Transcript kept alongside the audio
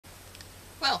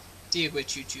Diagwit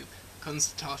YouTube.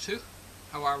 Comes the Tatu.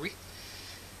 How are we?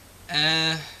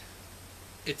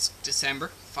 It's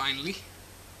December, finally.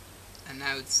 And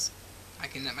now I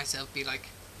can let myself be like,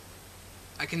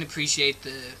 I can appreciate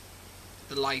the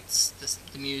lights,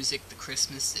 the music, the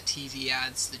Christmas, the TV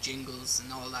ads, the jingles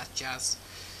and all that jazz.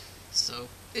 So,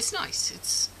 it's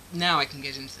nice. Now I can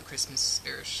get into the Christmas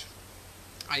spirit.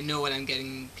 I know what I'm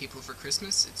getting people for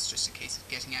Christmas, it's just a case of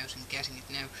getting out and getting it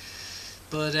now.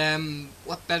 But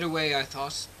what better way, I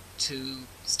thought, to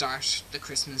start the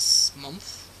Christmas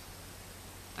month?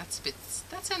 That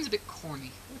sounds a bit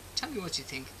corny. Tell me what you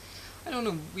think. I don't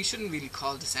know, we shouldn't really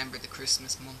call December the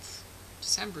Christmas month.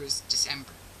 December is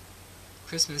December.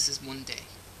 Christmas is one day.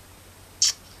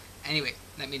 Anyway,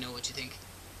 let me know what you think.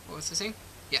 What was I saying?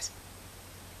 Yes.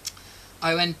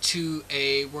 I went to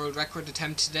a world record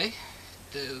attempt today.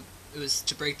 It was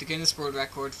to break the Guinness World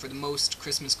Record for the most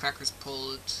Christmas crackers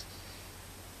pulled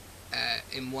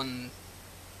in one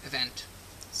event.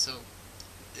 So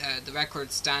the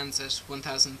record stands at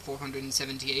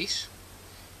 1,478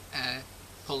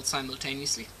 pulled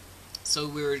simultaneously. So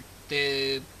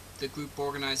the group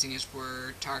organising it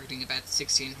were targeting about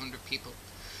 1,600 people.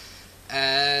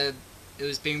 It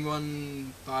was being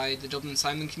run by the Dublin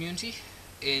Simon community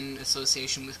in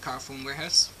association with Carphone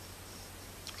Warehouse,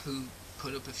 who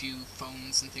put up a few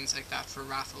phones and things like that for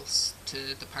raffles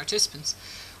to the participants.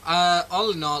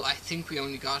 All in all, I think we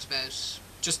only got about,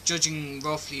 just judging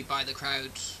roughly by the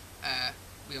crowd,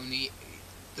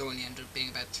 there only ended up being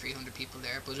about 300 people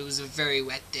there, but it was a very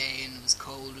wet day and it was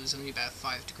cold. It was only about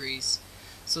 5 degrees,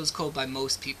 so it was cold by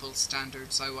most people's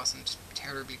standards. I wasn't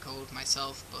terribly cold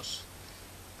myself, but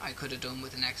I could have done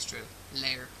with an extra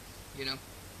layer, you know.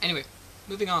 Anyway,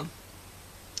 moving on.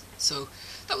 So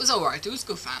that was alright. It was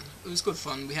good fun. It was good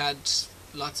fun. We had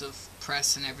lots of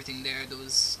press and everything there. There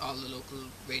was all the local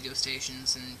radio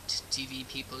stations and TV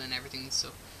people and everything. So,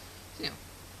 you know,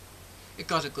 it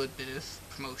got a good bit of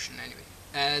promotion anyway.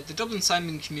 The Dublin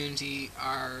Simon community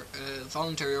are a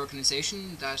voluntary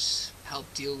organisation that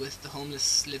help deal with the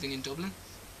homeless living in Dublin.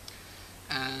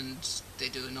 And they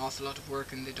do an awful lot of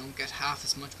work and they don't get half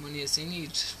as much money as they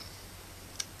need.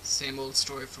 Same old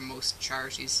story for most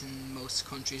charities in most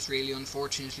countries, really,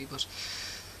 unfortunately, but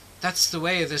that's the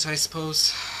way of it, I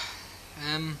suppose.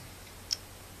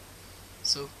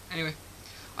 So, anyway,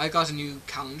 I got a new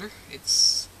calendar.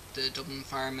 It's the Dublin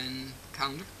Firemen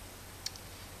calendar.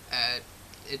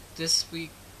 This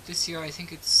year, I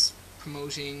think it's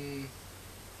promoting...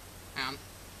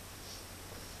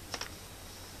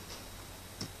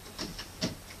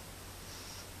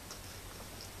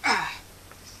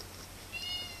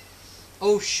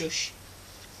 Oh, shush.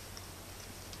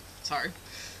 Sorry.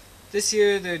 This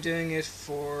year they're doing it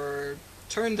for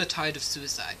Turn the Tide of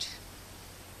Suicide.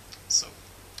 So,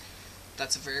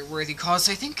 that's a very worthy cause,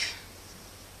 I think.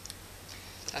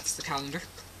 That's the calendar.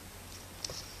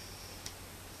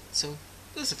 So,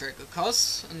 that's a very good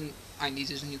cause, and I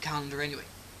needed a new calendar anyway.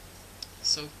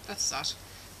 So, that's that.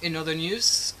 In other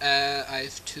news, I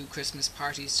have 2 Christmas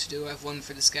parties to do. I have one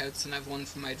for the Scouts and I have one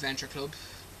for my Adventure Club.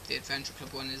 The Adventure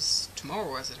Club one is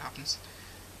tomorrow, as it happens.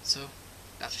 So,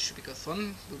 that should be good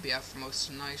fun. We'll be out for most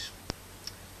of the night.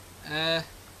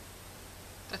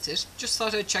 That's it. Just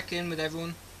thought I'd check in with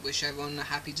everyone. Wish everyone a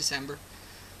happy December.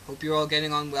 Hope you're all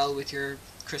getting on well with your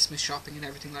Christmas shopping and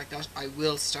everything like that. I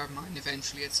will start mine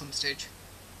eventually at some stage.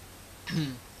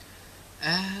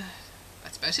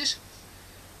 That's about it.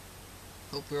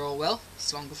 Hope we're all well.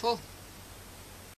 Slán go fóill.